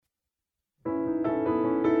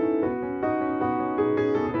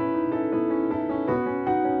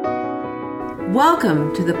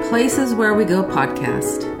Welcome to the Places Where We Go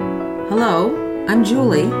podcast. Hello, I'm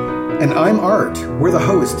Julie. And I'm Art. We're the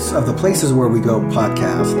hosts of the Places Where We Go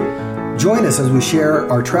podcast. Join us as we share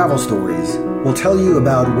our travel stories. We'll tell you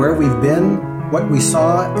about where we've been, what we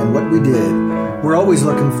saw, and what we did. We're always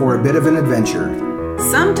looking for a bit of an adventure.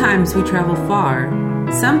 Sometimes we travel far.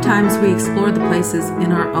 Sometimes we explore the places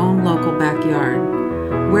in our own local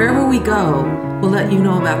backyard. Wherever we go, we'll let you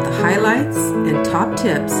know about the highlights and top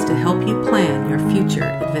tips to help you plan your future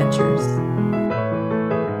adventures.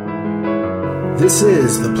 This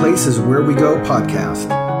is the Places Where We Go podcast.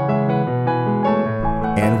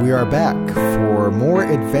 And we are back for more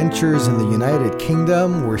adventures in the United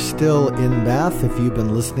Kingdom. We're still in Bath if you've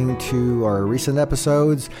been listening to our recent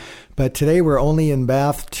episodes. But today we're only in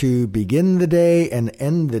Bath to begin the day and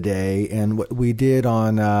end the day. And what we did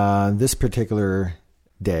on this particular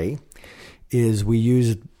day is we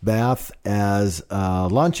used Bath as a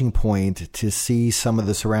launching point to see some of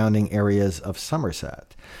the surrounding areas of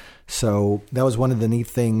Somerset. So that was one of the neat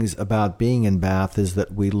things about being in Bath, is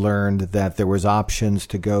that we learned that there was options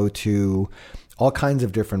to go to all kinds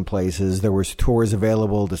of different places. There was tours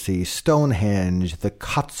available to see Stonehenge, the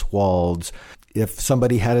Cotswolds. If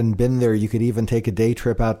somebody hadn't been there, you could even take a day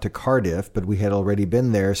trip out to Cardiff, but we had already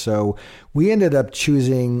been there. So we ended up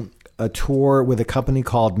choosing a tour with a company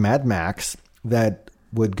called Mad Max that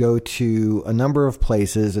would go to a number of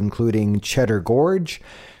places, including Cheddar Gorge,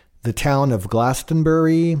 the town of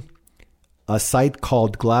Glastonbury, a site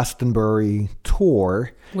called Glastonbury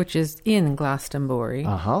Tor, which is in Glastonbury.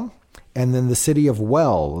 And then the city of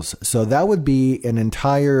Wells. So that would be an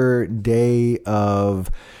entire day of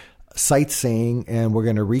sightseeing, and we're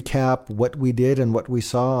going to recap what we did and what we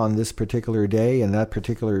saw on this particular day and that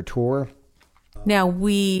particular tour. Now,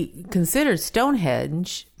 we considered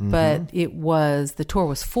Stonehenge, but the tour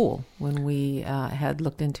was full when we had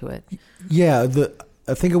looked into it. Yeah,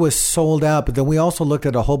 I think it was sold out, but then we also looked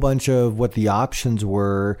at a whole bunch of what the options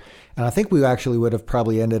were. And I think we actually would have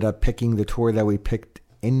probably ended up picking the tour that we picked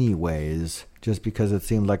anyways, just because it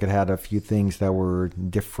seemed like it had a few things that were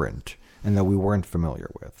different and that we weren't familiar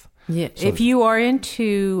with. Yeah, so if you are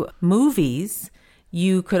into movies,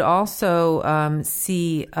 you could also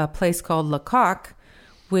see a place called Le Coq,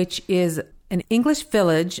 which is an English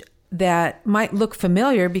village that might look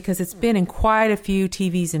familiar because it's been in quite a few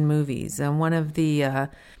TVs and movies. And one of the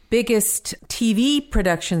biggest TV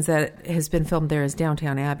productions that has been filmed there is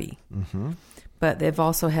Downton Abbey. But they've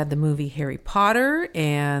also had the movie Harry Potter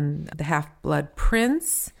and The Half-Blood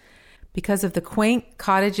Prince. Because of the quaint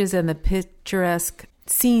cottages and the picturesque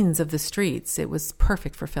scenes of the streets, it was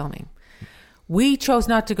perfect for filming. We chose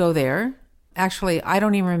not to go there. Actually, I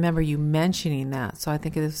don't even remember you mentioning that. So I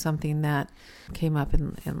think it is something that came up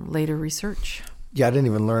in later research. Yeah, I didn't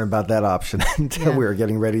even learn about that option until we were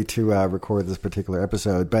getting ready to record this particular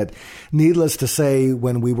episode. But needless to say,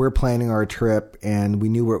 when we were planning our trip and we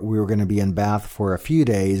knew we were going to be in Bath for a few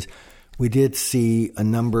days, we did see a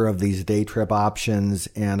number of these day trip options.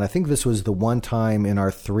 And I think this was the one time in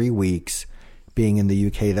our 3 weeks being in the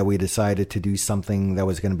UK that we decided to do something that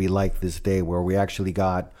was going to be like this day, where we actually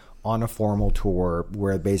got on a formal tour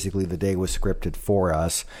where basically the day was scripted for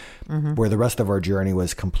us, where the rest of our journey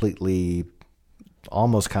was completely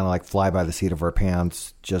almost kind of like fly by the seat of our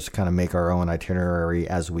pants, just kind of make our own itinerary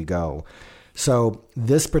as we go. So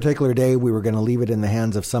this particular day, we were going to leave it in the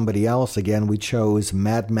hands of somebody else. Again, we chose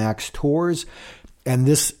Mad Max Tours, and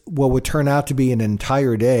this, what would turn out to be an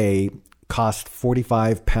entire day, cost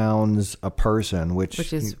 £45 a person,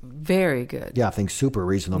 which is very good. Yeah, I think super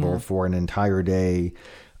reasonable for an entire day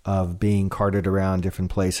of being carted around different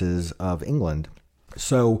places of England.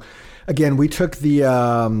 So again, we took the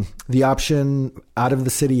option out of the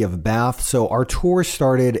city of Bath. So our tour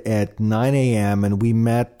started at 9 a.m. and we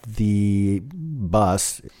met the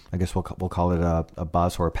bus. I guess we'll call it a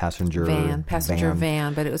bus or a passenger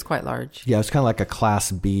van, but it was quite large. Yeah, it was kind of like a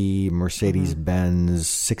Class B Mercedes-Benz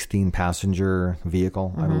 16-passenger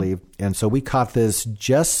vehicle, I believe. And so we caught this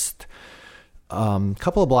just a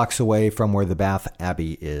couple of blocks away from where the Bath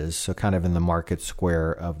Abbey is, so kind of in the market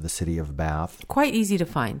square of the city of Bath. Quite easy to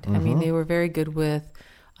find. I mean, they were very good with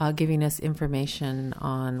giving us information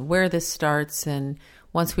on where this starts. And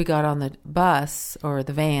once we got on the bus or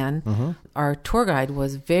the van, our tour guide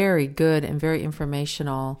was very good and very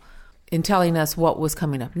informational in telling us what was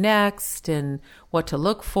coming up next and what to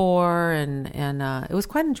look for, and it was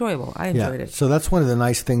quite enjoyable. I enjoyed it. So that's one of the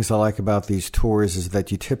nice things I like about these tours, is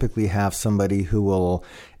that you typically have somebody who will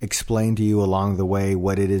explain to you along the way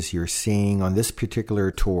what it is you're seeing. On this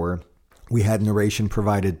particular tour, we had narration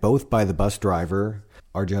provided both by the bus driver.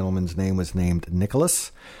 Our gentleman's name was named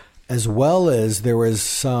Nicholas, as well as there was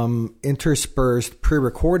some interspersed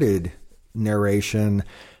pre-recorded narration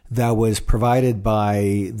that was provided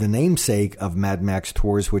by the namesake of Mad Max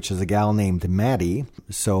Tours, which is a gal named Maddie.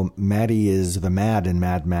 So Maddie is the Mad in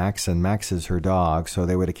Mad Max, and Max is her dog. So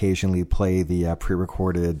they would occasionally play the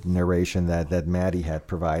pre-recorded narration that Maddie had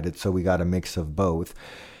provided. So we got a mix of both.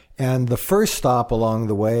 And the first stop along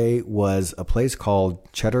the way was a place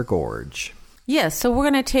called Cheddar Gorge. Yes, so we're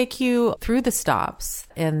going to take you through the stops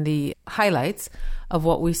and the highlights of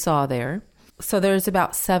what we saw there. So there's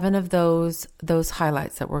about 7 of those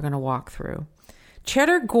highlights that we're going to walk through.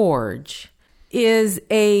 Cheddar Gorge is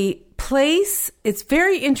a place, it's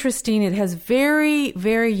very interesting. It has very,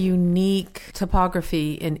 very unique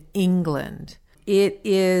topography in England. It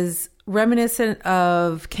is reminiscent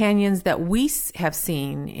of canyons that we have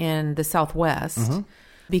seen in the Southwest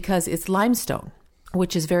because it's limestone,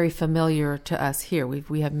 which is very familiar to us here.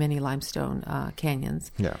 We have many limestone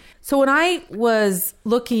canyons. Yeah. So when I was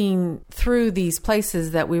looking through these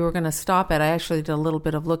places that we were going to stop at, I actually did a little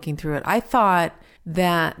bit of looking through it. I thought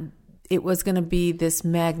that it was going to be this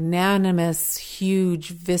magnanimous, huge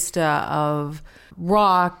vista of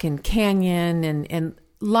rock and canyon and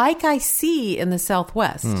like I see in the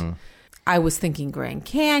Southwest. I was thinking Grand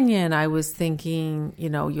Canyon. I was thinking,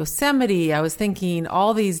 Yosemite. I was thinking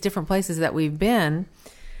all these different places that we've been.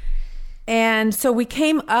 And so we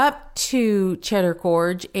came up to Cheddar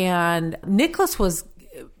Gorge, and Nicholas was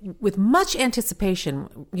with much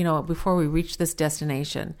anticipation, before we reached this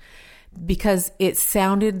destination, because it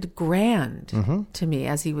sounded grand to me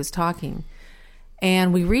as he was talking.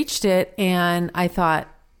 And we reached it, and I thought,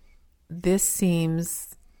 this seems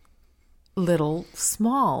little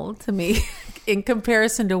small to me in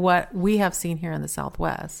comparison to what we have seen here in the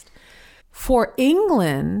Southwest. For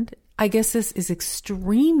England, I guess this is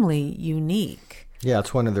extremely unique. Yeah,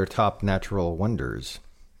 it's one of their top natural wonders.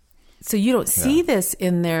 So you don't see this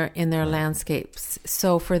in their landscapes.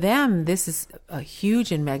 So for them, this is a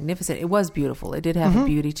huge and magnificent. It was beautiful. It did have a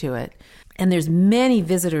beauty to it. And there's many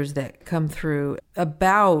visitors that come through,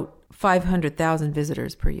 about 500,000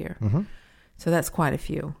 visitors per year. So that's quite a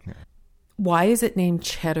few. Yeah. Why is it named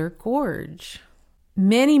Cheddar Gorge?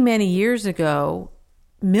 Many, many years ago,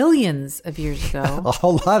 millions of years ago. A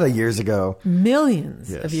whole lot of years ago.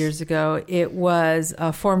 Millions of years ago, it was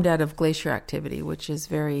formed out of glacier activity, which is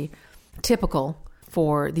very typical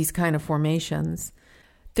for these kind of formations.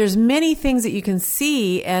 There's many things that you can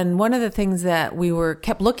see, and one of the things that we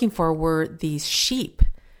kept looking for were these sheep,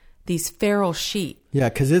 these feral sheep. Yeah,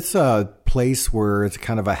 because it's a place where it's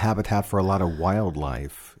kind of a habitat for a lot of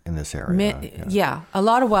wildlife in this area. Yeah, a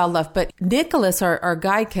lot of wildlife. But Nicholas, our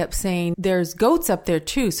guide, kept saying there's goats up there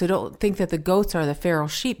too. So don't think that the goats are the feral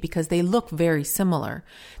sheep, because they look very similar.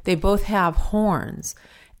 They both have horns.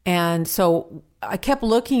 And so I kept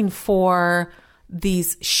looking for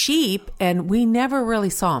these sheep, and we never really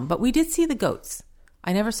saw them. But we did see the goats.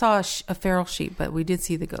 I never saw a feral sheep, but we did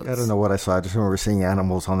see the goats. I don't know what I saw. I just remember seeing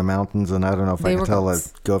animals on the mountains, and I don't know if I could tell a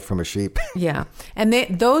goat from a sheep. Yeah. And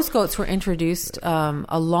those goats were introduced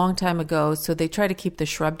a long time ago, so they try to keep the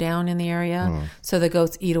shrub down in the area. So the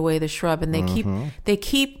goats eat away the shrub, and they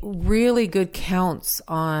keep really good counts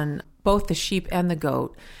on both the sheep and the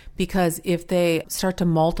goat, because if they start to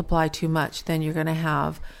multiply too much, then you're going to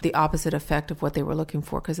have the opposite effect of what they were looking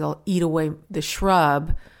for, because they'll eat away the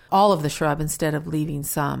shrub, all of the shrub, instead of leaving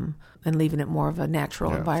some and leaving it more of a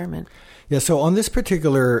natural environment. Yeah, so on this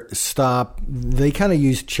particular stop, they kind of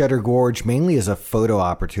used Cheddar Gorge mainly as a photo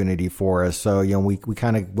opportunity for us. So, we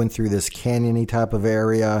kind of went through this canyon-y type of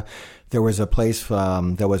area. There was a place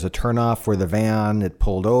that was a turnoff where the van, it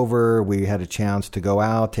pulled over. We had a chance to go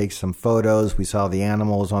out, take some photos. We saw the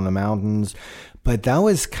animals on the mountains. But that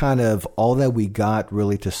was kind of all that we got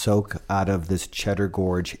really to soak out of this Cheddar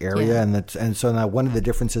Gorge area. Yeah. And so now one of the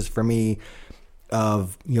differences for me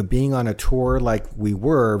of being on a tour like we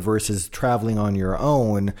were versus traveling on your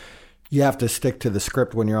own, you have to stick to the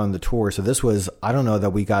script when you're on the tour. So this was, I don't know that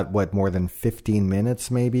we got more than 15 minutes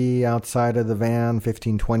maybe outside of the van,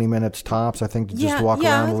 15, 20 minutes tops, I think, to just walk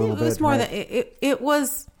around a little bit. Yeah, it was more than, it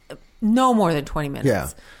was no more than 20 minutes. Yeah.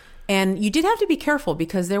 And you did have to be careful,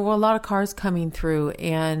 because there were a lot of cars coming through,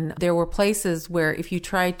 and there were places where if you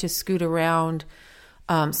tried to scoot around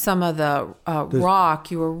some of the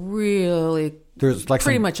rock, you were really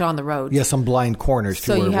pretty much on the road. Yeah, some blind corners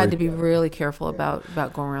too. So you had to be really careful about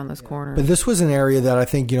going around those corners. But this was an area that I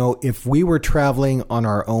think, if we were traveling on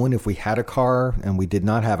our own, if we had a car, and we did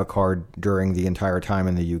not have a car during the entire time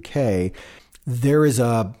in the UK, there is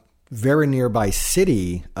a very nearby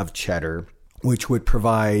city of Cheddar which would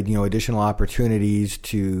provide, additional opportunities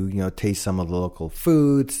to, taste some of the local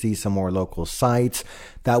food, see some more local sites.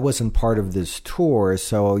 That wasn't part of this tour.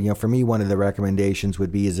 So, for me, one of the recommendations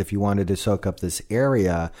would be is if you wanted to soak up this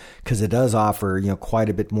area, because it does offer, quite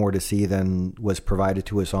a bit more to see than was provided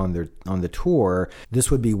to us on the tour.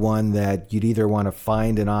 This would be one that you'd either want to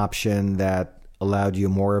find an option that allowed you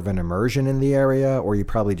more of an immersion in the area, or you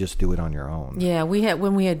probably just do it on your own. Yeah,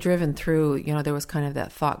 when we had driven through, there was kind of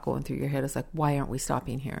that thought going through your head. It's like, why aren't we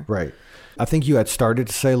stopping here? Right. I think you had started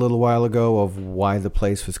to say a little while ago of why the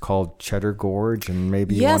place was called Cheddar Gorge, and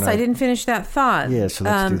maybe I didn't finish that thought. Yeah, so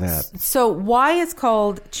let's do that. So why it's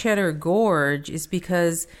called Cheddar Gorge is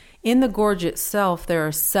because in the gorge itself there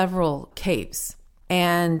are several caves,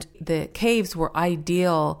 and the caves were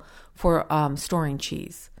ideal for storing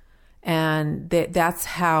cheese. And that's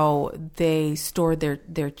how they stored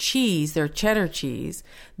their cheese, their cheddar cheese.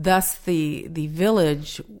 Thus, the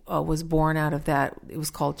village was born out of that. It was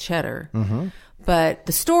called Cheddar. Mm-hmm. But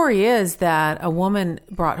the story is that a woman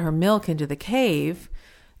brought her milk into the cave,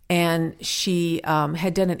 and she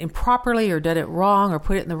had done it improperly or done it wrong or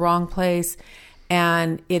put it in the wrong place,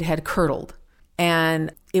 and it had curdled.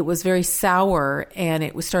 And it was very sour, and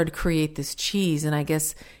it was started to create this cheese. And I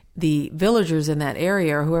guess the villagers in that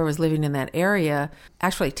area, or whoever was living in that area,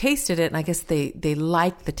 actually tasted it, and I guess they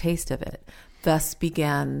liked the taste of it. Thus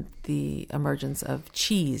began the emergence of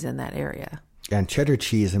cheese in that area. And cheddar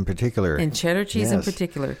cheese in particular. And cheddar cheese in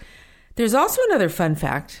particular. There's also another fun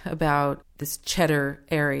fact about this Cheddar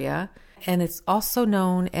area, and it's also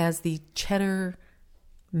known as the Cheddar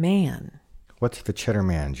Man. What's the Cheddar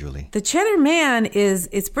Man, Julie? The Cheddar Man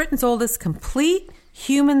it's Britain's oldest complete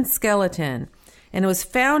human skeleton. And it was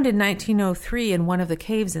found in 1903 in one of the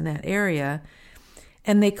caves in that area.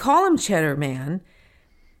 And they call him Cheddar Man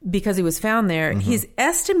because he was found there. Mm-hmm. He's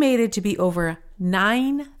estimated to be over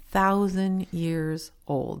 9,000 years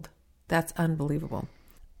old. That's unbelievable.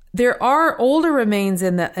 There are older remains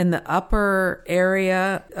in the upper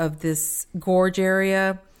area of this gorge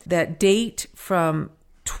area that date from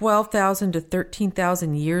 12,000 to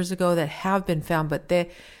 13,000 years ago that have been found. But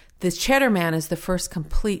this Cheddar Man is the first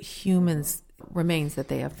complete human remains that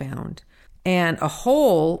they have found. And a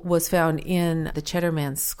hole was found in the Cheddar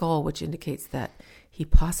Man's skull, which indicates that he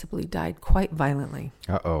possibly died quite violently.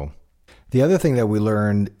 Uh-oh. The other thing that we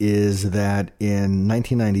learned is that in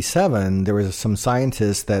 1997, there was some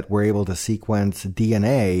scientists that were able to sequence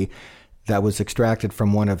DNA that was extracted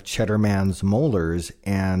from one of Cheddar Man's molars,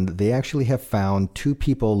 and they actually have found two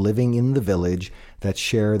people living in the village that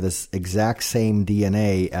share this exact same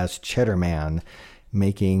DNA as Cheddar Man,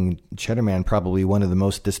 making Cheddar Man probably one of the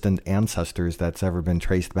most distant ancestors that's ever been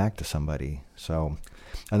traced back to somebody. So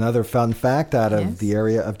another fun fact out of the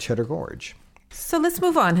area of Cheddar Gorge. So let's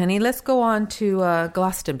move on, honey. Let's go on to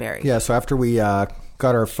Glastonbury. Yeah, so after we got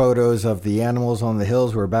our photos of the animals on the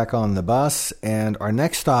hills, we're back on the bus, and our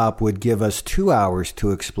next stop would give us 2 hours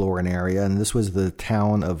to explore an area, and this was the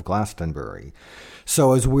town of Glastonbury.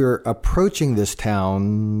 So as we're approaching this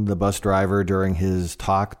town, the bus driver during his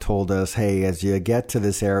talk told us, hey, as you get to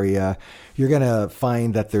this area, you're going to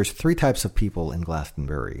find that there's 3 types of people in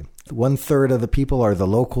Glastonbury. 1/3 of the people are the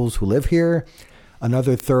locals who live here.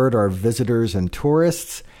 Another third are visitors and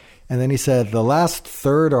tourists. And then he said the last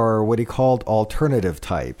third are what he called alternative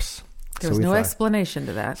types. There was no explanation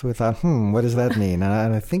to that. So we thought, what does that mean?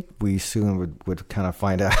 And I think we soon would kind of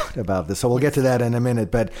find out about this. So we'll get to that in a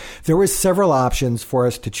minute. But there were several options for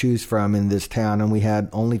us to choose from in this town, and we had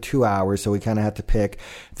only 2 hours, so we kind of had to pick.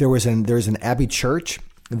 There's an Abbey Church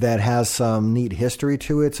that has some neat history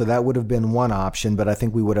to it, so that would have been one option, but I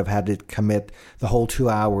think we would have had to commit the whole 2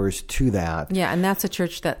 hours to that. Yeah, and that's a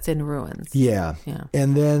church that's in ruins. Yeah.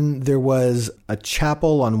 And then there was a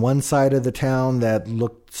chapel on one side of the town that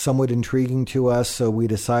looked somewhat intriguing to us, so we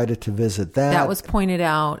decided to visit that. That was pointed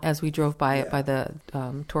out as we drove by it by the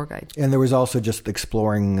tour guide. And there was also just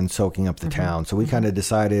exploring and soaking up the town. So we kind of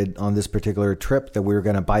decided on this particular trip that we were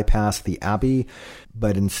going to bypass the Abbey,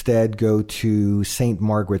 but instead go to St.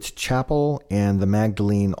 Margaret's Chapel and the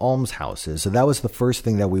Magdalene Almshouses. So that was the first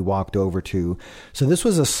thing that we walked over to. So this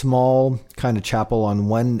was a small kind of chapel on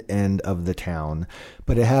one end of the town,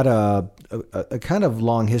 but it had a kind of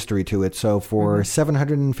long history to it. So for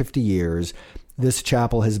 750 years, this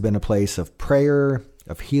chapel has been a place of prayer,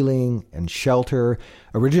 of healing, and shelter.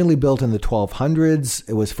 Originally built in the 1200s,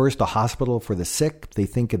 it was first a hospital for the sick. They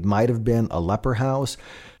think it might have been a leper house.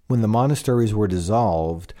 When the monasteries were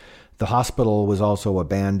dissolved, the hospital was also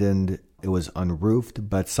abandoned. It was unroofed,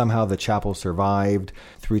 but somehow the chapel survived.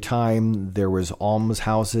 Through time, there was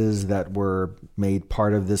almshouses that were made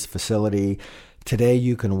part of this facility. Today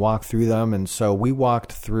you can walk through them. And so we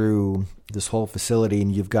walked through this whole facility,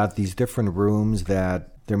 and you've got these different rooms that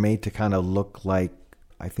they're made to kind of look like,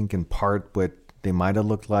 I think in part what they might have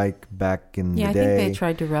looked like back in the day. Yeah, I think they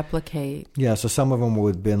tried to replicate. Yeah, so some of them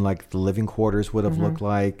would have been like the living quarters would have looked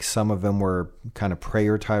like. Some of them were kind of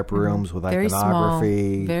prayer type rooms with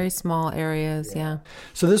iconography. Very small areas, yeah.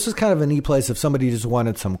 So this was kind of a neat place if somebody just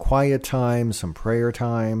wanted some quiet time, some prayer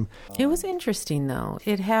time. It was interesting, though.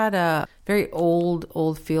 It had a very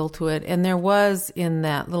old feel to it. And there was, in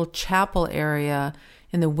that little chapel area,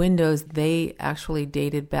 in the windows, they actually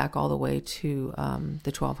dated back all the way to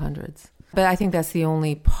the 1200s. But I think that's the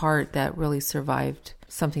only part that really survived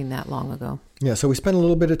something that long ago. Yeah, so we spent a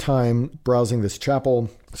little bit of time browsing this chapel.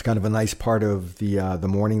 It's kind of a nice part of the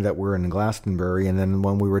morning that we're in Glastonbury. And then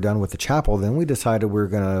when we were done with the chapel, then we decided we were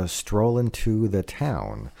going to stroll into the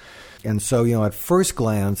town. And so, at first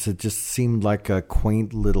glance, it just seemed like a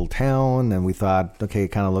quaint little town. And we thought, okay, it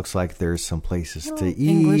kind of looks like there's some places to eat.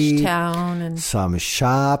 English town. And some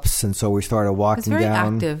shops. And so we started walking down.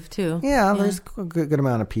 It's very active, too. Yeah, there's a good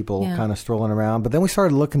amount of people kind of strolling around. But then we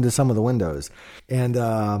started looking to some of the windows. And,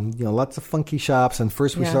 lots of funky shops. And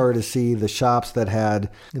first we started to see the shops that had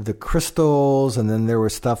the crystals. And then there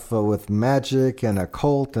was stuff with magic and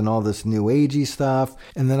occult and all this new agey stuff.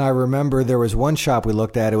 And then I remember there was one shop we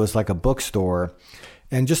looked at. It was like a bookstore.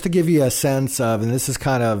 And just to give you a sense of, and this is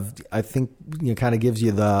kind of, I think, kind of gives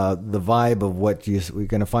you the vibe of what we're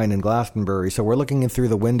going to find in Glastonbury. So we're looking in through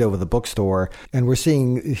the window of the bookstore, and we're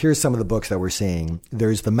seeing, here's some of the books that we're seeing.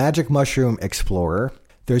 There's The Magic Mushroom Explorer.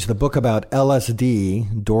 There's the book about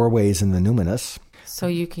LSD, Doorways in the Numinous. So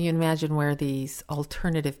you can imagine where these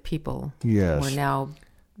alternative people were now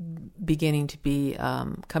beginning to be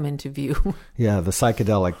come into view. Yeah, the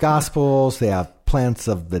Psychedelic Gospels. They have Plants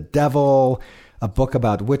of the Devil, a book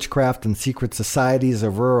about witchcraft and secret societies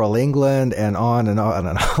of rural England, and on and on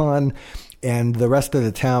and on. And the rest of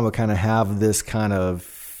the town would kind of have this kind of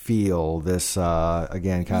feel, this,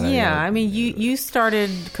 again, kind of... Yeah, I mean, you started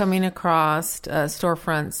coming across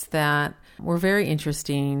storefronts that were very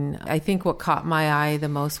interesting. I think what caught my eye the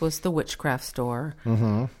most was the witchcraft store.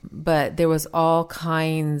 Mm-hmm. But there was all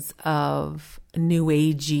kinds of new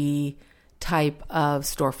agey type of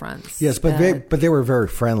storefronts. Yes, but they were very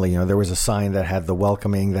friendly. There was a sign that had the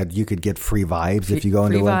welcoming that you could get free vibes if you go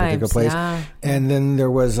into a particular place. Yeah. And then there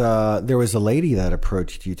was a lady that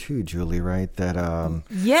approached you too, Julie, right? That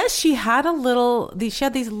yes, she had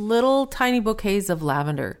these little tiny bouquets of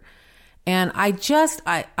lavender. And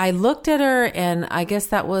I looked at her, and I guess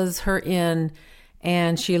that was her in,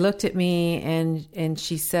 and she looked at me and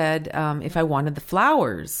she said if I wanted the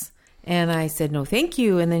flowers. And I said, no, thank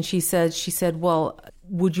you. And then she said, well,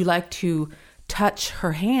 would you like to touch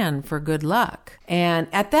her hand for good luck? And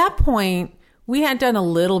at that point, we had done a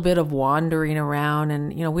little bit of wandering around,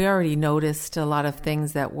 and, we already noticed a lot of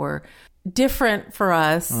things that were different for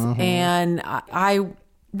us. Mm-hmm. And I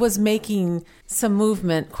was making some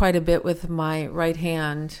movement quite a bit with my right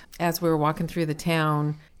hand as we were walking through the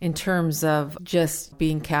town in terms of just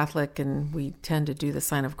being Catholic. And we tend to do the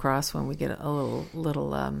sign of cross when we get a little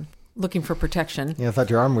looking for protection. Yeah, I thought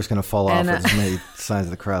your arm was going to fall off as many signs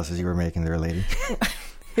of the cross as you were making there, lady.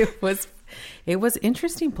 It was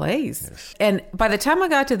interesting place. Yes. And by the time I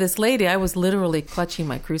got to this lady, I was literally clutching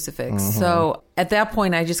my crucifix. Mm-hmm. So at that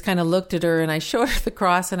point, I just kind of looked at her and I showed her the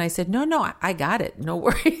cross and I said, no, I got it. No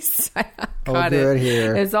worries. I got it.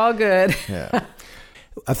 Here. It's all good. Yeah.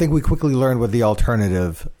 I think we quickly learned what the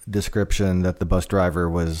alternative description that the bus driver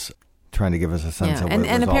was trying to give us a sense of what it was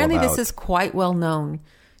and apparently all about. This is quite well known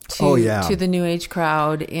to the New Age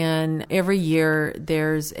crowd. And every year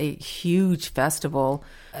there's a huge festival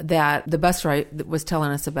that the bus driver was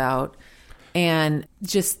telling us about. And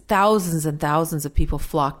just thousands and thousands of people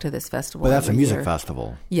flock to this festival. Well, that's a music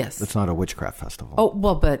festival. Yes. It's not a witchcraft festival. Oh,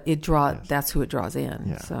 well, but that's who it draws in.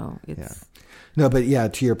 Yeah. So it's... Yeah. No, but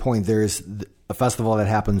to your point, there's a festival that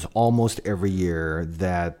happens almost every year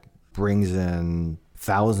that brings in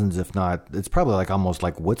thousands, if not, it's probably like almost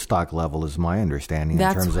like Woodstock level is my understanding.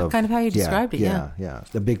 That's in terms of, kind of how you described it, yeah.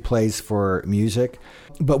 It's a big place for music.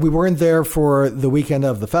 But we weren't there for the weekend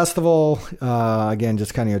of the festival. Again,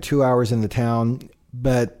 just kind of 2 hours in the town.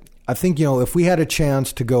 But I think, if we had a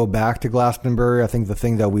chance to go back to Glastonbury, I think the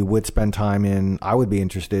thing that we would spend time in, I would be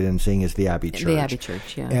interested in seeing is the Abbey Church. The Abbey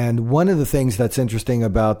Church, yeah. And one of the things that's interesting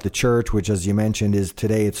about the church, which as you mentioned is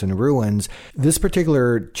today it's in ruins, this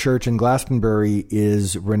particular church in Glastonbury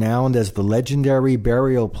is renowned as the legendary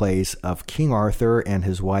burial place of King Arthur and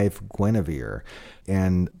his wife Guinevere,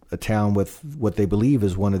 and a town with what they believe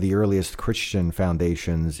is one of the earliest Christian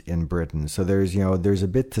foundations in Britain. So there's a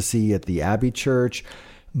bit to see at the Abbey Church.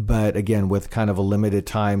 But again, with kind of a limited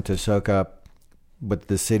time to soak up what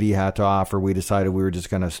the city had to offer, we decided we were just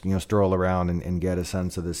going to stroll around and get a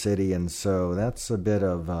sense of the city. And so that's a bit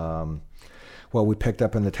of what we picked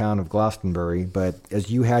up in the town of Glastonbury. But as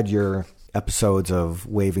you had your episodes of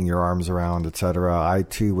waving your arms around, etc., I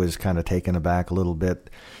too was kind of taken aback a little bit.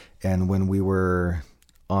 And when we were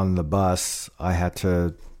on the bus, I had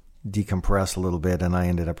to decompress a little bit, and I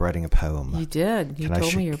ended up writing a poem. You did. You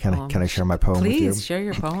told me your poem. Can I share my poem with you? Please, share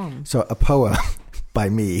your poem. So, a poem by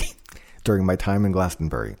me during my time in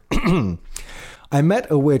Glastonbury. I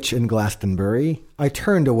met a witch in Glastonbury. I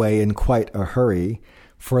turned away in quite a hurry.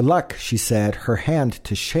 For luck, she said, her hand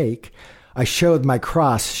to shake. I showed my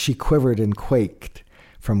cross. She quivered and quaked.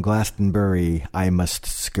 From Glastonbury, I must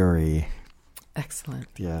scurry. Excellent.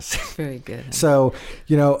 Yes. Very good. So,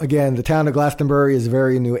 again, the town of Glastonbury is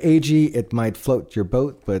very new agey. It might float your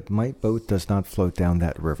boat, but my boat does not float down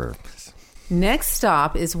that river. Next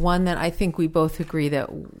stop is one that I think we both agree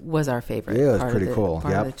that was our favorite. Yeah, it was pretty cool.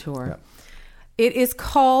 Part of the tour. Yep. It is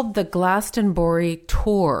called the Glastonbury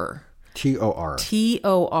Tor. T-O-R.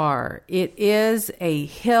 T-O-R. It is a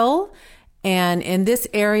hill, and in this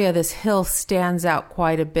area, this hill stands out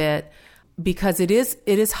quite a bit because it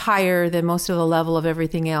is higher than most of the level of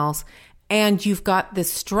everything else. And you've got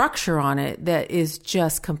this structure on it that is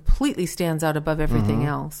just completely stands out above everything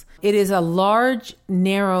else. It is a large,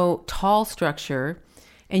 narrow, tall structure,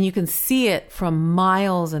 and you can see it from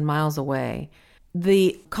miles and miles away.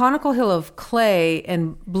 The conical hill of clay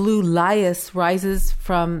and blue lias rises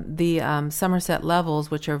from the Somerset levels,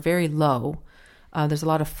 which are very low. There's a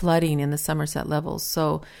lot of flooding in the Somerset levels,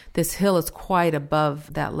 so this hill is quite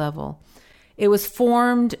above that level. It was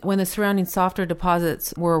formed when the surrounding softer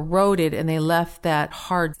deposits were eroded and they left that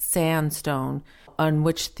hard sandstone on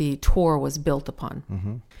which the Tor was built upon.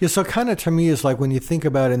 Mm-hmm. Yeah, so kind of to me is like when you think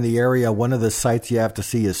about in the area, one of the sites you have to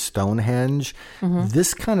see is Stonehenge. Mm-hmm.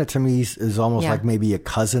 This kind of to me is almost like maybe a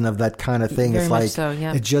cousin of that kind of thing. Very it's much like so,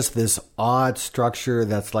 yeah. It's just this odd structure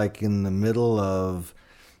that's like in the middle of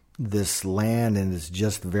this land, and it's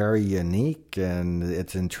just very unique and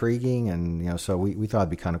it's intriguing, and so we thought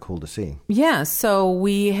it'd be kind of cool to see. Yeah, so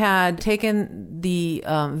we had taken the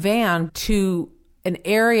van to an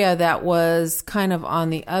area that was kind of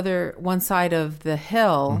on the other one side of the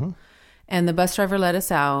hill, and the bus driver let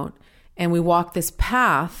us out, and we walked this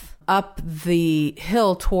path up the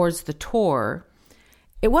hill towards the Tor.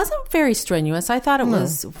 It wasn't very strenuous. I thought it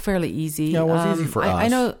was fairly easy. Yeah, it was easy for us. I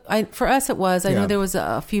know for us it was. I know there was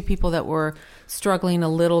a few people that were struggling a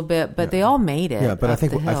little bit, but they all made it. Yeah, but I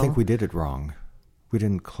think we did it wrong. We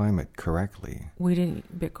didn't climb it correctly. We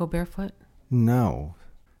didn't go barefoot? No.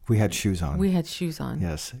 We had shoes on. We had shoes on.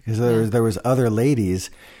 Yes, because there was other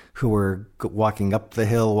ladies who were walking up the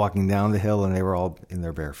hill, walking down the hill, and they were all in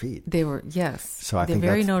their bare feet. They were, yes. So I think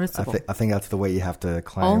very noticeable. I think that's the way you have to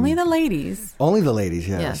climb. Only the ladies. Only the ladies,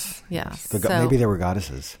 yes. Yes. Maybe they were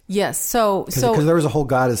goddesses. Yes. So because there was a whole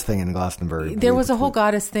goddess thing in Glastonbury. There was a whole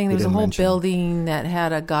goddess thing. There was a whole building that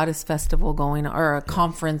had a goddess festival going, or a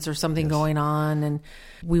conference or something going on, and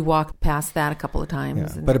we walked past that a couple of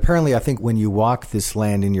times. Yeah. But apparently, I think when you walk this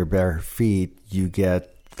land in your bare feet, you get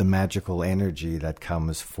the magical energy that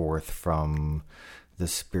comes forth from the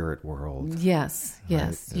spirit world. Yes.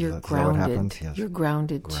 Right? You're grounded. Yes. You're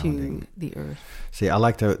grounded to the earth. See,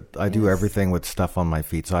 I do everything with stuff on my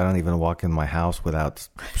feet, so I don't even walk in my house without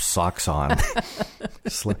socks on.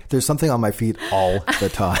 There's something on my feet all the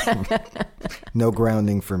time. No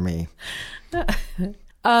grounding for me.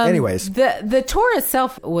 Anyways. The Tor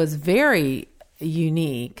itself was very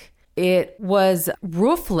unique. It was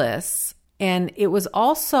roofless, and it was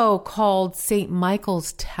also called St.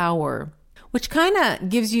 Michael's Tower, which kind of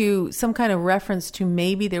gives you some kind of reference to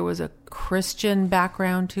maybe there was a Christian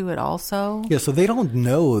background to it also. Yeah, so they don't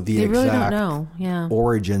know the exact really don't know.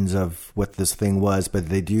 origins of what this thing was, but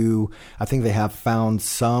they do. I think they have found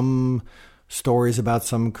some stories about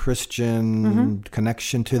some Christian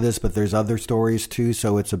connection to this, but there's other stories too,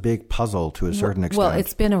 so it's a big puzzle to a certain extent. Well,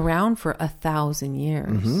 it's been around for 1,000 years.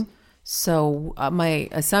 Mm-hmm. So my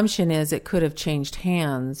assumption is it could have changed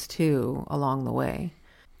hands too along the way.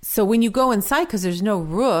 So when you go inside, because there's no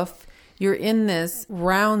roof, you're in this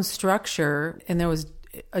round structure, and there was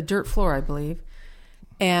a dirt floor, I believe,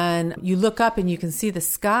 and you look up and you can see the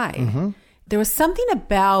sky. Mm-hmm. There was something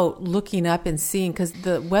about looking up and seeing, because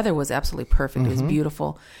the weather was absolutely perfect. Mm-hmm. It was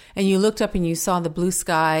beautiful. And you looked up and you saw the blue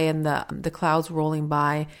sky and the clouds rolling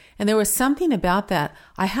by. And there was something about that.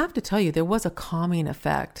 I have to tell you, there was a calming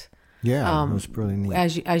effect. Yeah, it was really neat.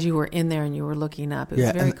 As you were in there and you were looking up, it was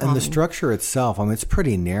very calming. And the structure itself, it's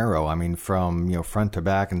pretty narrow. From front to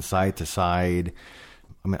back and side to side.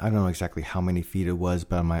 I mean, I don't know exactly how many feet it was,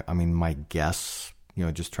 but my guess,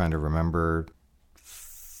 just trying to remember,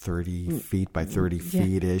 30 feet by 30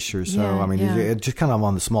 feet-ish or so. Yeah, I mean, it's just kind of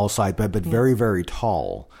on the small side, but very, very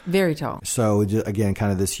tall. Very tall. So again,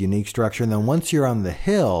 kind of this unique structure. And then once you're on the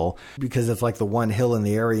hill, because it's like the one hill in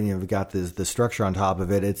the area and you've got the structure on top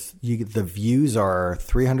of it, the views are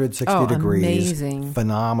 360 degrees. Amazing.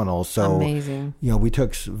 Phenomenal. So, amazing. We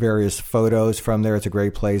took various photos from there. It's a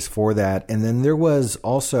great place for that. And then there was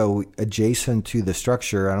also adjacent to the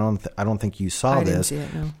structure, I don't think you saw this. I didn't see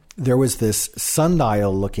it, no. There was this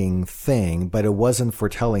sundial-looking thing, but it wasn't for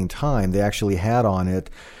telling time. They actually had on it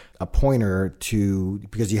a pointer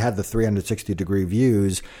because you had the 360-degree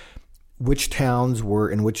views, which towns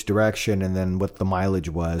were in which direction, and then what the mileage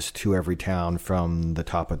was to every town from the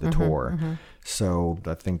top of the tour. Mm-hmm. So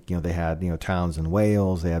I think, they had, towns in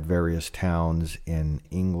Wales, they had various towns in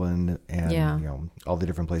England, and, all the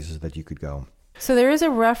different places that you could go. So there is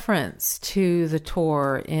a reference to the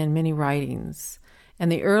tour in many writings.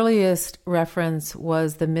 And the earliest reference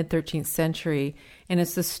was the mid-13th century, and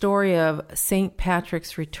it's the story of St.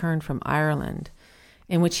 Patrick's return from Ireland,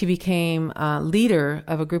 in which he became leader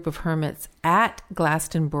of a group of hermits at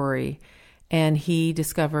Glastonbury, and he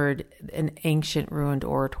discovered an ancient ruined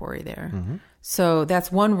oratory there. Mm-hmm. So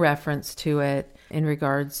that's one reference to it in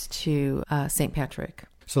regards to St. Patrick.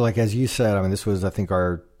 So like as you said, this was, I think,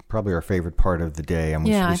 probably our favorite part of the day.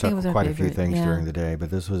 We saw quite a few things during the day,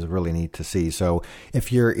 but this was really neat to see. So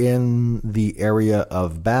if you're in the area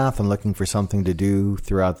of Bath and looking for something to do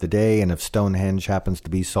throughout the day, and if Stonehenge happens to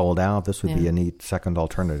be sold out, this would be a neat second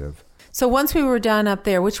alternative. So once we were done up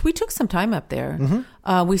there, which we took some time up there,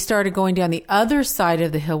 we started going down the other side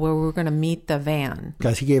of the hill where we were going to meet the van.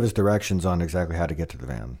 Because he gave us directions on exactly how to get to the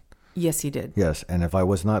van. Yes, he did. Yes, and if I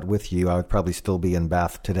was not with you, I would probably still be in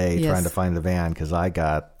Bath today trying to find the van because I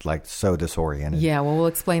got so disoriented. Yeah, well, we'll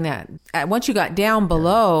explain that. Once you got down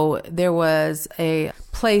below, there was a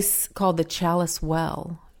place called the Chalice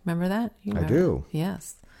Well. Remember that? I do.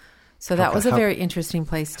 Yes. So that was a very interesting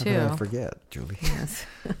place too. How did I forget, Julie? Yes.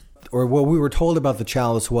 Or what we were told about the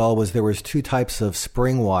Chalice Well was there was 2 types of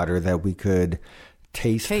spring water that we could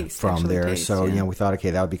taste from there. So, we thought,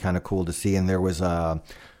 okay, that would be kind of cool to see. And there was a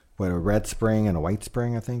red spring and a white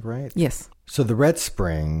spring, I think, right? Yes. So the red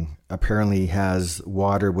spring apparently has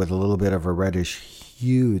water with a little bit of a reddish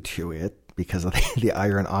hue to it because of the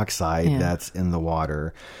iron oxide that's in the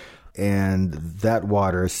water. And that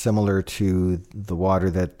water is similar to the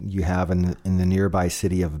water that you have in the nearby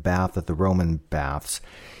city of Bath at the Roman Baths,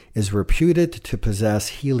 is reputed to possess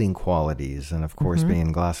healing qualities. And of course, being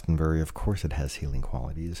in Glastonbury, of course it has healing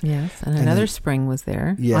qualities. Yes, and another spring was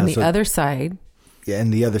there on the other side. Yeah,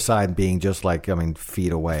 and the other side being just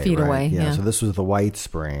feet away. Feet away, yeah. So this was the white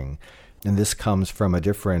spring, and this comes from a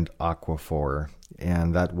different aquifer,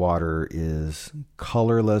 and that water is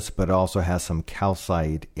colorless, but also has some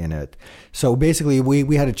calcite in it. So basically,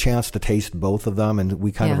 we had a chance to taste both of them, and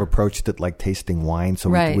we kind of approached it like tasting wine. So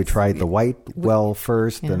we tried the white well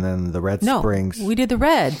first, and then the red springs. No, we did the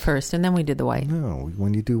red first, and then we did the white. No,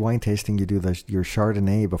 when you do wine tasting, you do your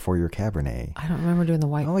Chardonnay before your Cabernet. I don't remember doing the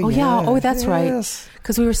white. Oh yeah. Oh, that's right.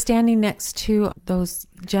 Because we were standing next to those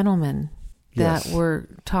gentlemen that were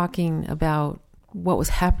talking about what was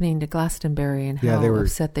happening to Glastonbury and how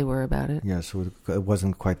upset they were about it. Yeah, so it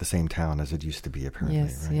wasn't quite the same town as it used to be, apparently.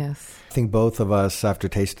 Yes, right? yes. I think both of us, after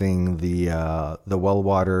tasting the well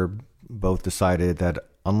water, both decided that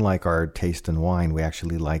unlike our taste in wine, we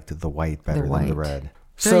actually liked the white better than the red.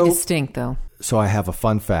 Very distinct, though. So I have a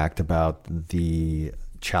fun fact about the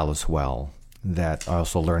Chalice Well that I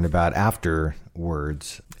also learned about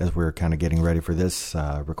afterwards as we were kind of getting ready for this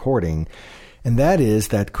recording. And that is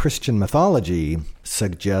that Christian mythology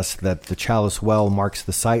suggests that the Chalice Well marks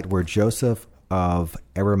the site where Joseph of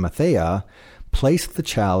Arimathea placed the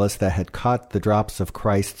chalice that had caught the drops of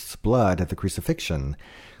Christ's blood at the crucifixion,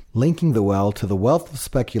 linking the well to the wealth of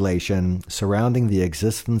speculation surrounding the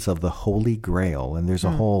existence of the Holy Grail. And there's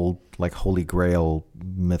a whole Holy Grail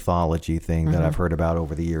mythology thing that I've heard about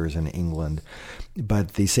over the years in England.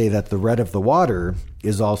 But they say that the red of the water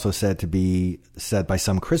is also said by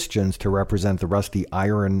some Christians to represent the rusty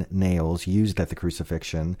iron nails used at the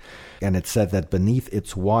crucifixion. And it's said that beneath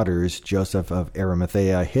its waters, Joseph of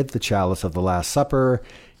Arimathea hid the chalice of the Last Supper,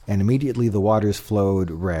 and immediately the waters flowed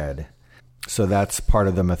red. So that's part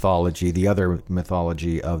of the mythology, the other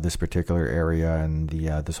mythology of this particular area and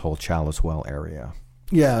this whole Chalice Well area.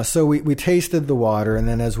 Yeah, so we tasted the water, and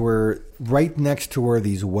then as we're right next to where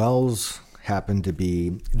these wells happened to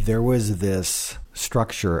be, there was this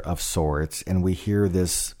structure of sorts, and we hear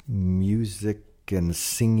this music and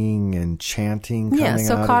singing and chanting coming out of it. Yeah,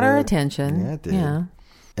 so caught our attention. Yeah, it did. Yeah.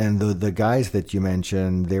 And the guys that you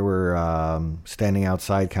mentioned, they were standing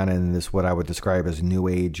outside kind of in this, what I would describe as New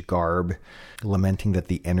Age garb, lamenting that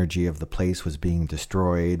the energy of the place was being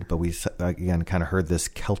destroyed. But we, again, kind of heard this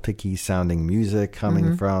Celtic-y sounding music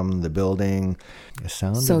coming from the building. It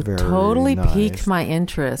sounded very totally nice. Piqued my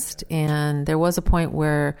interest. And there was a point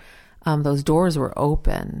where those doors were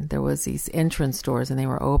open. There was these entrance doors and they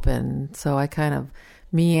were open. So I kind of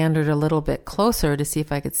meandered a little bit closer to see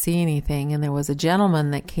if I could see anything. And there was a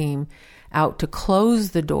gentleman that came out to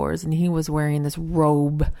close the doors, and he was wearing this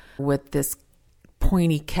robe with this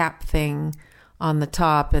pointy cap thing on the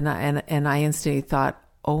top. And I instantly thought,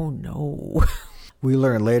 oh no. We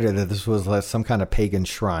learned later that this was like some kind of pagan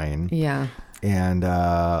shrine. Yeah. And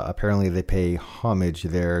apparently they pay homage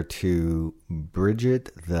there to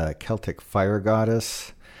Bridget, the Celtic fire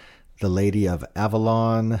goddess, the Lady of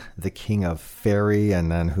Avalon, the King of Fairy,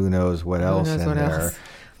 and then who knows what else in there.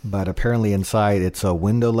 But apparently inside it's a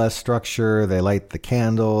windowless structure. They light the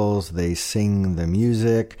candles. They sing the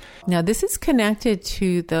music. Now this is connected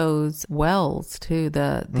to those wells too.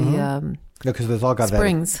 Because there's all got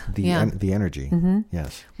springs. That, the energy.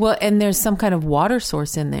 Yes. Well, and there's some kind of water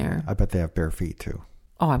source in there. I bet they have bare feet too.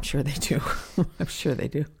 Oh, I'm sure they do. I'm sure they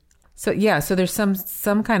do. So there's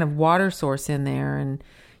some kind of water source in there, and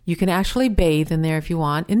you can actually bathe in there if you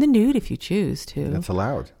want, in the nude if you choose to. That's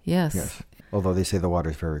allowed. Yes. Although they say the water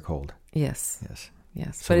is very cold. Yes.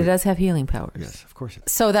 So but it does have healing powers. Yes, of course.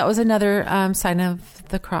 So that was another sign of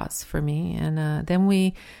the cross for me. And then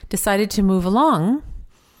we decided to move along.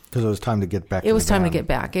 Because it was time to get back. It was time to get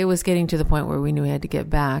back. It was getting to the point where we knew we had to get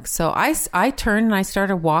back. So I turned and I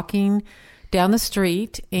started walking down the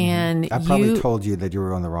street, and I probably told you that you were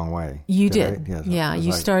going the wrong way. You did. Yes, yeah.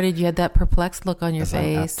 You had that perplexed look on your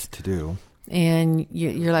face. Apt to do. And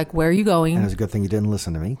you're like, where are you going? And it's a good thing you didn't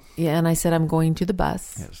listen to me. Yeah. And I said, I'm going to the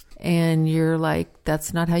bus. Yes. And you're like,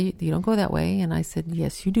 that's not how you don't go that way. And I said,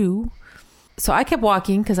 yes, you do. So I kept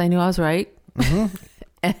walking because I knew I was right.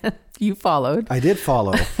 And you followed. I did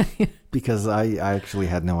follow because I actually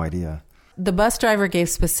had no idea. The bus driver gave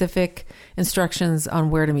specific instructions on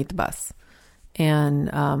where to meet the bus. And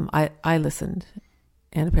I listened.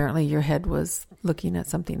 And apparently your head was looking at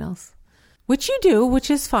something else. Which you do, which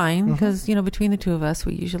is fine, because, between the two of us,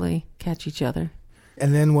 we usually catch each other.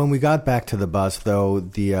 And then when we got back to the bus, though,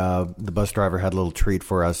 the bus driver had a little treat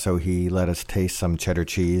for us. So he let us taste some cheddar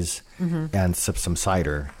cheese and sip some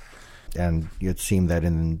cider. And it seemed that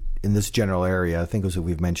in this general area, I think as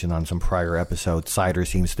we've mentioned on some prior episodes, cider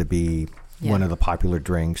seems to be one of the popular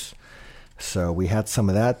drinks. So we had some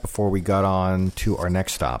of that before we got on to our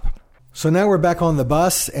next stop. So now we're back on the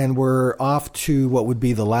bus, and we're off to what would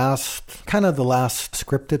be the last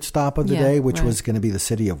scripted stop of the day, which was going to be the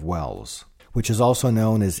city of Wells, which is also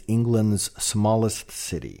known as England's smallest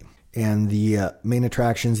city. And the main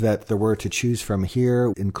attractions that there were to choose from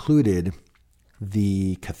here included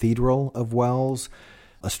the Cathedral of Wells,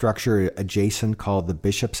 a structure adjacent called the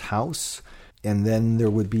Bishop's House, and then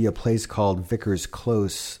there would be a place called Vicar's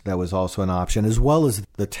Close that was also an option, as well as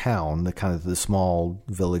the town, the kind of the small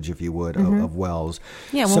village, if you would, of Wells.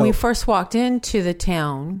 Yeah, when we first walked into the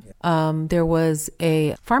town, there was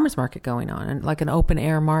a farmer's market going on, like an open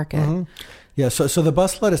air market. Yeah, so the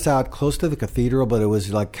bus let us out close to the cathedral, but it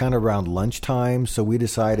was like kind of around lunchtime. So we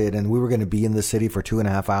decided, and we were going to be in the city for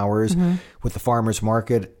 2.5 hours with the farmer's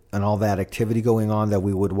market and all that activity going on, that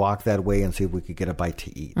we would walk that way and see if we could get a bite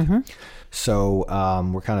to eat. So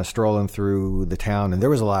we're kind of strolling through the town, and there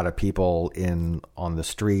was a lot of people on the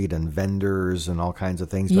street and vendors and all kinds of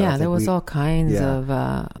things. Yeah, there was all kinds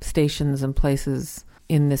of stations and places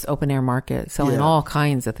in this open air market selling all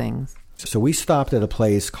kinds of things. So we stopped at a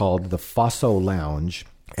place called the Fosso Lounge,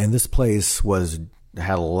 and this place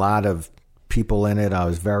had a lot of people in it. I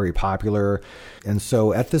was very popular. And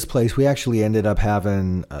so at this place, we actually ended up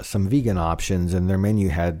having some vegan options, and their menu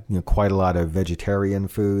had quite a lot of vegetarian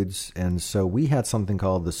foods. And so we had something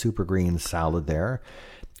called the super green salad there.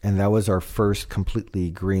 And that was our first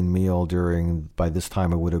completely green meal by this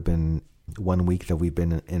time, it would have been 1 week that we've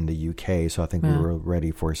been in the UK. So I think we were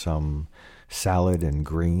ready for some salad and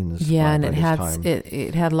greens. Yeah, and it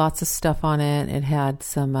had lots of stuff on it. It had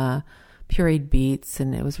some pureed beets,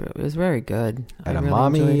 and it was very good. And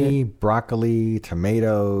edamame, broccoli,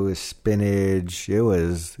 tomatoes, spinach. It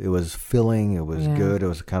was filling. It was good. It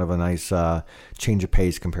was kind of a nice change of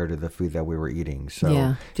pace compared to the food that we were eating.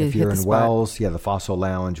 So if you're in Wells, the Fosso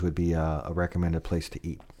Lounge would be a recommended place to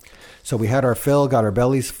eat. So we had our fill, got our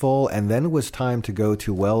bellies full, and then it was time to go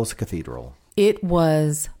to Wells Cathedral. It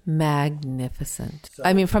was magnificent.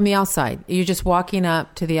 I mean, from the outside, you're just walking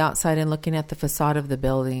up to the outside and looking at the facade of the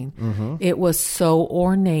building. It was so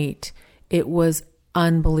ornate. It was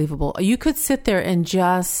unbelievable. You could sit there and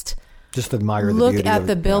just admire the look beauty at of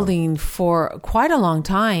the building for quite a long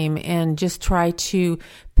time and just try to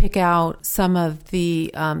pick out some of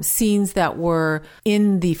the scenes that were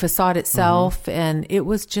in the facade itself. And it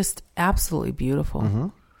was just absolutely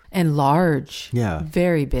beautiful and large. Yeah.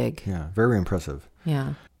 Very big. Yeah. Very impressive.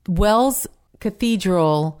 Yeah. Wells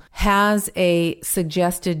Cathedral has a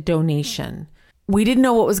suggested donation. We didn't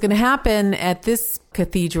know what was going to happen at this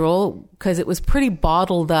cathedral because it was pretty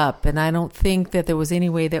bottled up, and I don't think that there was any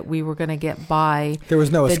way that we were going to get by. There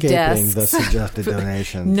was no escaping desks. the suggested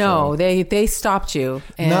donation. No, so. they stopped you.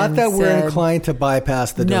 And Not that we're said, inclined to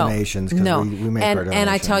bypass the donations because no. we make our donations. And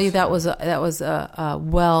I tell you, that was a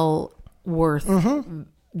well worth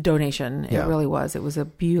donation. It really was. It was a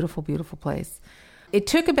beautiful, beautiful place. It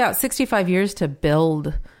took about 65 years to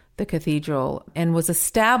build the cathedral and was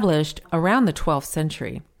established around the 12th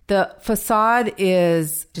century. The facade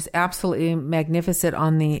is just absolutely magnificent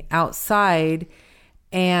on the outside,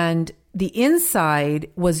 and the inside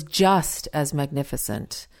was just as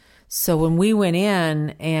magnificent. So when we went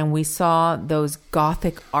in and we saw those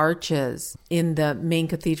Gothic arches in the main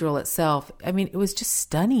cathedral itself, I mean, it was just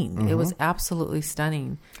stunning. It was absolutely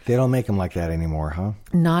stunning. They don't make them like that anymore, huh?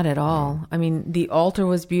 Not at all. I mean, the altar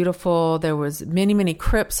was beautiful. There was many, many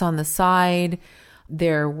crypts on the side.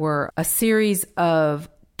 There were a series of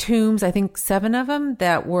tombs, I think 7 of them,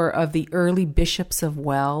 that were of the early bishops of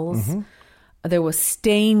Wells. There was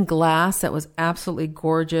stained glass that was absolutely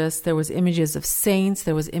gorgeous. There was images of saints.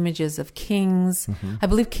 There was images of kings. I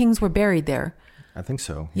believe kings were buried there. I think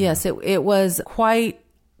so. Yeah. Yes, it was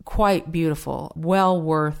quite beautiful. Well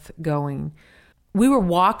worth going. We were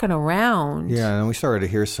walking around. Yeah, and we started to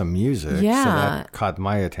hear some music. Yeah. So that caught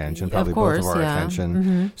my attention, probably Of course, both of our yeah.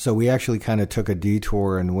 attention. So we actually kind of took a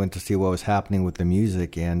detour and went to see what was happening with the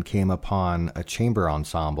music and came upon a chamber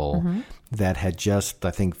ensemble that had just,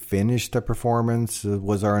 I think, finished a performance,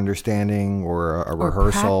 was our understanding, or a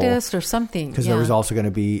rehearsal. Or practiced or something. Because there was also going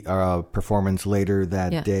to be a performance later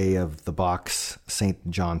that day of the Bach's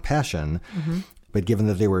St. John Passion. But given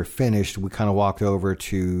that they were finished, we kind of walked over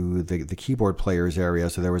to the keyboard players area.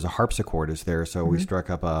 So there was a harpsichordist there. So we struck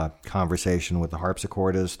up a conversation with the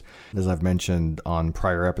harpsichordist. As I've mentioned on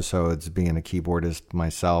prior episodes, being a keyboardist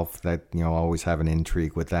myself, that, I always have an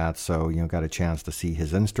intrigue with that. So, got a chance to see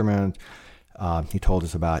his instrument. He told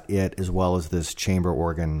us about it, as well as this chamber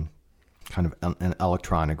organ, kind of an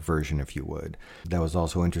electronic version, if you would. That was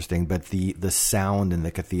also interesting. But the sound in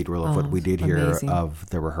the cathedral of what we did here of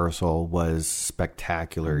the rehearsal was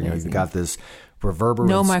spectacular. Amazing. You got this reverberant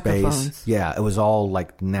no space. Microphones. Yeah, it was all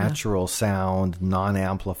like natural sound,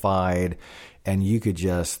 non-amplified, and you could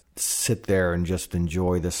just sit there and just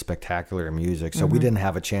enjoy this spectacular music. So we didn't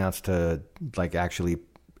have a chance to actually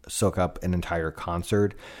soak up an entire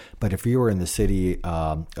concert. But if you were in the city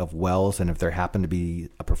of Wells, and if there happened to be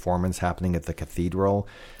a performance happening at the cathedral,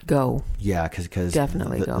 go. Yeah, because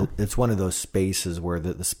definitely go. It's one of those spaces where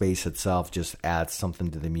the space itself just adds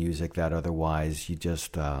something to the music that otherwise you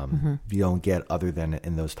just you don't get other than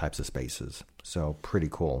in those types of spaces. So pretty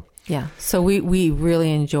cool. Yeah. So we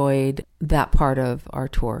really enjoyed that part of our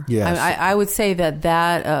tour. Yes. I would say that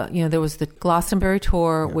there was the Glastonbury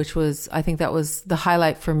tour, which was, I think that was the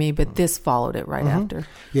highlight for me, but this followed it right after.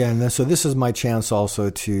 Yeah. And so this is my chance also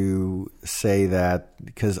to say that,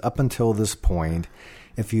 because up until this point,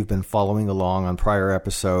 if you've been following along on prior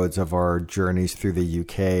episodes of our journeys through the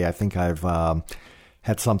UK, I think I've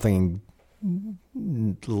had something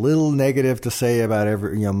little negative to say about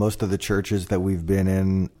most of the churches that we've been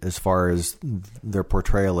in as far as their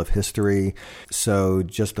portrayal of history. So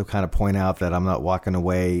just to kind of point out that I'm not walking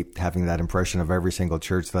away having that impression of every single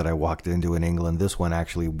church that I walked into in England. This one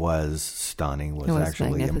actually was stunning, was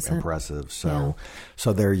actually impressive. So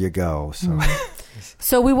there you go. So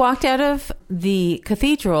So we walked out of the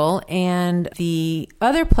cathedral, and the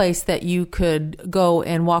other place that you could go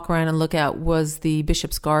and walk around and look at was the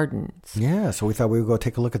Bishop's Gardens. Yeah, so we thought we would go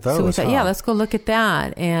take a look at those. So we thought, let's go look at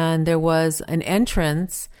that. And there was an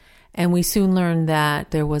entrance, and we soon learned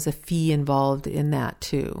that there was a fee involved in that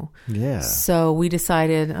too. Yeah. So we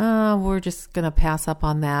decided, we're just going to pass up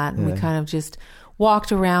on that. And we kind of just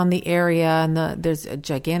walked around the area, and there's a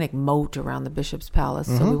gigantic moat around the Bishop's Palace.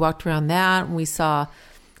 So we walked around that, and we saw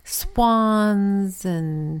swans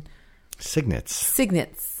and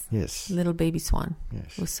cygnets. Yes. Little baby swan.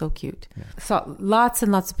 Yes. It was so cute. Yeah. Saw lots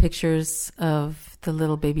and lots of pictures of the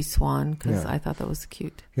little baby swan because I thought that was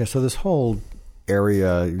cute. Yeah, so this whole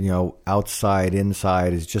area, outside,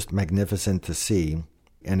 inside, is just magnificent to see.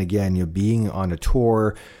 And again, being on a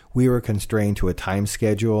tour, we were constrained to a time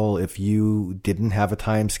schedule. If you didn't have a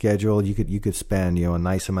time schedule, you could spend a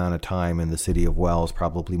nice amount of time in the city of Wells,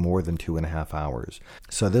 probably more than 2.5 hours.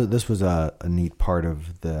 So this was a neat part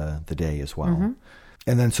of the day as well. Mm-hmm.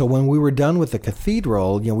 And then so when we were done with the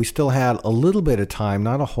cathedral, we still had a little bit of time,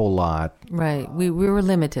 not a whole lot. Right. We were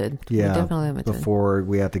limited. Yeah. We were definitely limited. Before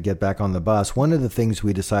we had to get back on the bus. One of the things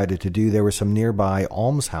we decided to do, there were some nearby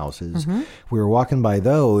almshouses. Mm-hmm. We were walking by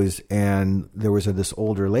those, and there was this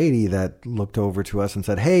older lady that looked over to us and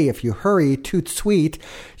said, "Hey, if you hurry, toot sweet,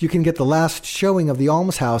 you can get the last showing of the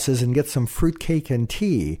almshouses and get some fruitcake and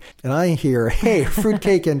tea." And I hear, "Hey,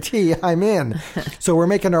 fruitcake and tea, I'm in." So we're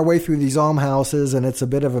making our way through these almshouses, and it's a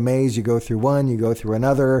bit of a maze. You go through one, you go through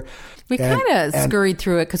another. We kind of scurried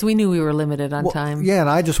through it because we knew we were limited on time. Yeah, and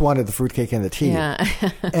I just wanted the fruitcake and the tea. Yeah.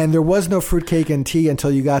 And there was no fruitcake and tea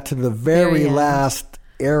until you got to the very last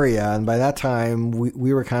area. And by that time,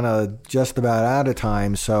 we were kind of just about out of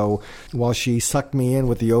time. So while she sucked me in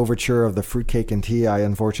with the overture of the fruitcake and tea, I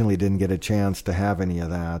unfortunately didn't get a chance to have any of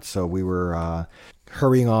that. So we were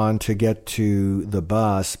hurrying on to get to the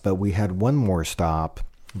bus, but we had one more stop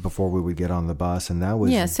before we would get on the bus, and that was...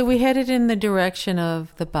 Yeah, so we headed in the direction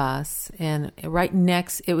of the bus, and right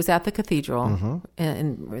next, it was at the cathedral, mm-hmm.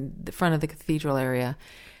 in the front of the cathedral area,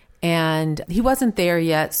 and he wasn't there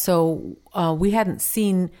yet, so we hadn't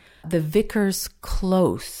seen the Vickers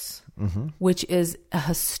Close, mm-hmm. which is a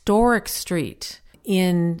historic street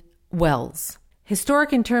in Wells.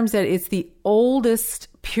 Historic in terms that it's the oldest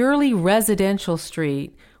purely residential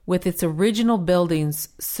street with its original buildings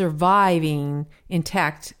surviving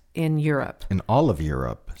intact in Europe. In all of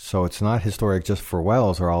Europe. So it's not historic just for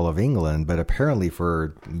Wales or all of England, but apparently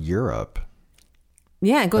for Europe.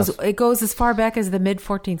 Yeah, it goes as far back as the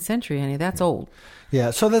mid-14th century, honey. That's old. Yeah,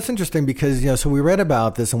 so that's interesting because, so we read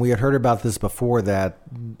about this and we had heard about this before, that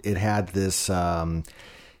it had this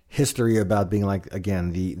history about being like,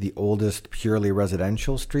 again, the oldest purely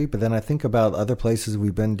residential street. But then I think about other places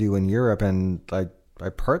we've been to in Europe, and I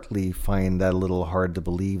partly find that a little hard to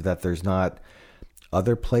believe that there's not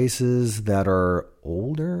other places that are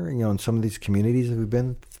older, in some of these communities that we've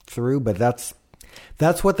been through. But that's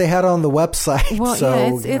what they had on the website. Well,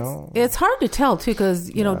 so, it's hard to tell too, because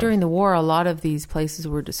during the war, a lot of these places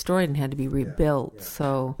were destroyed and had to be rebuilt. Yeah.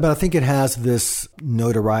 So, but I think it has this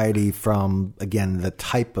notoriety from, again, the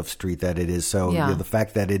type of street that it is. So the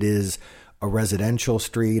fact that it is a residential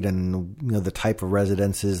street and the type of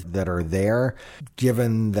residences that are there,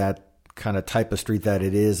 given that kind of type of street that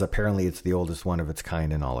it is, apparently it's the oldest one of its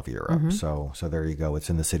kind in all of Europe. Mm-hmm. So there you go. It's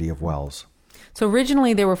in the city of Wells. So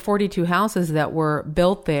originally there were 42 houses that were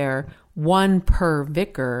built there, one per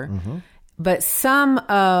vicar. Mm-hmm. But some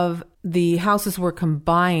of the houses were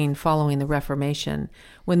combined following the Reformation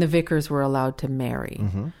when the vicars were allowed to marry.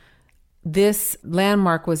 Mm-hmm. This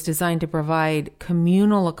landmark was designed to provide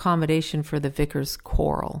communal accommodation for the vicars'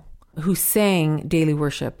 choral, who sang daily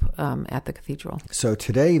worship at the cathedral. So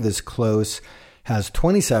today, this close has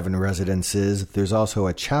 27 residences. There's also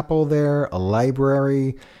a chapel there, a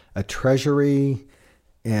library, a treasury,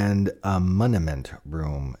 and a monument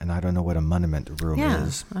room. And I don't know what a monument room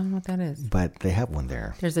is. I don't know what that is. But they have one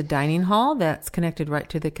there. There's a dining hall that's connected right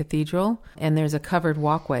to the cathedral, and there's a covered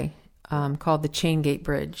walkway called the Chaingate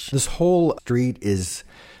Bridge. This whole street is,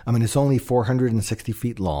 it's only 460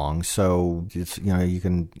 feet long, so it's, you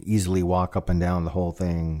can easily walk up and down the whole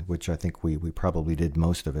thing, which I think we probably did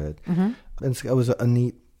most of it. Mm-hmm. And it was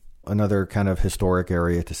another kind of historic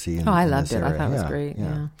area to see. I loved it. I thought it was great.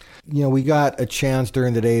 Yeah. We got a chance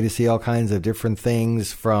during the day to see all kinds of different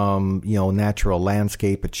things, from, natural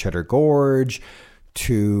landscape at Cheddar Gorge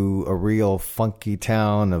to a real funky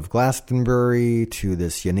town of Glastonbury, to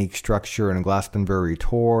this unique structure in Glastonbury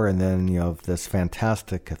Tor, and then, this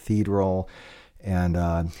fantastic cathedral and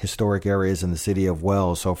historic areas in the city of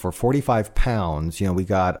Wells. So for £45, we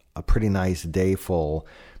got a pretty nice day full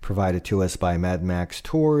provided to us by Mad Max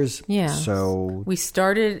Tours. Yeah. So we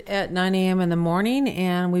started at 9 a.m. in the morning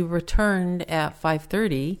and we returned at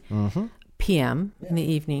 5:30 mm-hmm. p.m. in the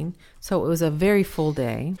evening. So it was a very full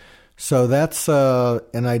day. So that's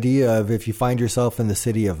an idea of, if you find yourself in the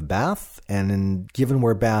city of Bath, and given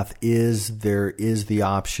where Bath is, there is the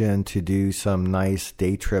option to do some nice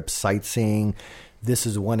day trip sightseeing. This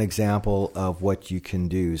is one example of what you can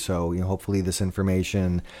do. So, hopefully this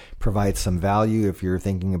information provides some value if you're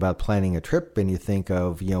thinking about planning a trip and you think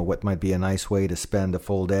of, what might be a nice way to spend a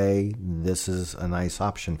full day. This is a nice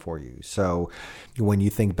option for you. So when you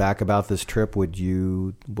think back about this trip, would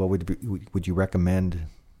you recommend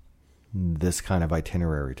this kind of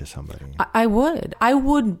itinerary to somebody? I would. I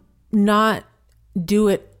would not do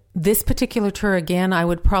it this particular tour, again, I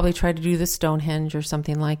would probably try to do the Stonehenge or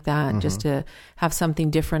something like that, just to have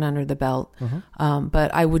something different under the belt.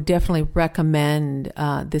 But I would definitely recommend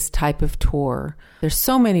this type of tour. There's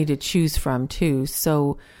so many to choose from, too.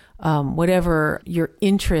 So whatever your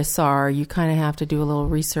interests are, you kind of have to do a little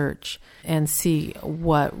research and see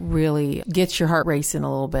what really gets your heart racing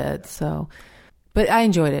a little bit. So, but I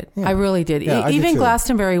enjoyed it. Yeah. I really did. Yeah, Even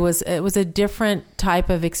Glastonbury was a different type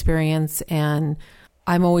of experience, and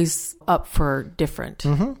I'm always up for different.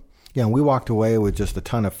 Yeah, and we walked away with just a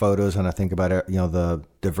ton of photos, and I think about it, the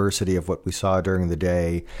diversity of what we saw during the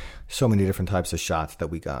day, so many different types of shots that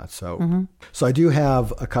we got. So, so I do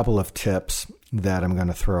have a couple of tips that I'm going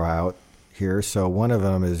to throw out here. So one of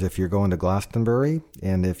them is if you're going to Glastonbury,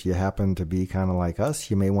 and if you happen to be kind of like us,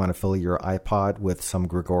 you may want to fill your iPod with some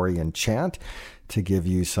Gregorian chant to give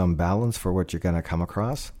you some balance for what you're going to come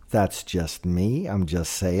across. That's just me. I'm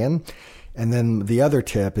just saying. And then the other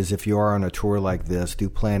tip is if you are on a tour like this, do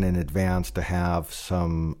plan in advance to have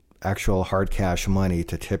some actual hard cash money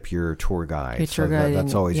to tip your tour guide.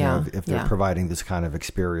 That's always, if they're providing this kind of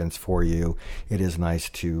experience for you, it is nice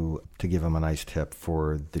to give them a nice tip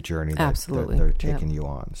for the journey that they're taking you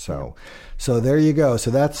on. So there you go.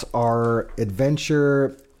 So that's our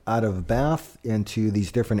adventure out of Bath into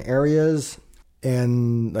these different areas.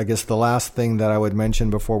 And I guess the last thing that I would mention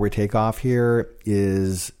before we take off here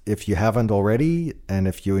is if you haven't already, and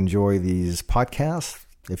if you enjoy these podcasts,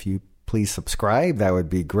 if you please subscribe, that would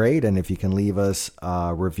be great. And if you can leave us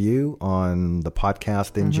a review on the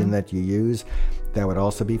podcast engine that you use, that would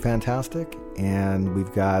also be fantastic. And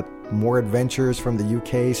we've got more adventures from the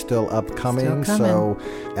UK still upcoming. So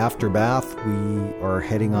after Bath, we are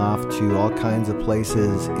heading off to all kinds of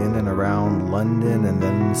places in and around London, and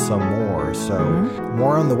then some more. So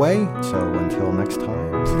more on the way. So until next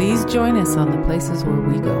time, please join us on the places where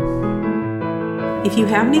we go. If you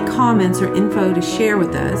have any comments or info to share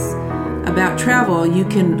with us about travel, you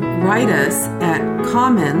can write us at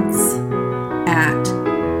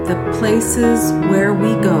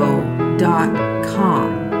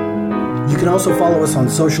comments@theplaceswherewego.com. You can also follow us on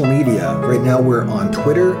social media. Right now we're on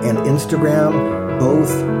Twitter and Instagram,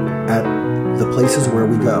 both at The Places Where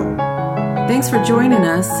We Go. Thanks for joining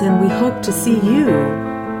us, and we hope to see you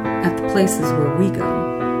at The Places Where We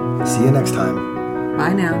Go. See you next time.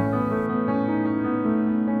 Bye now.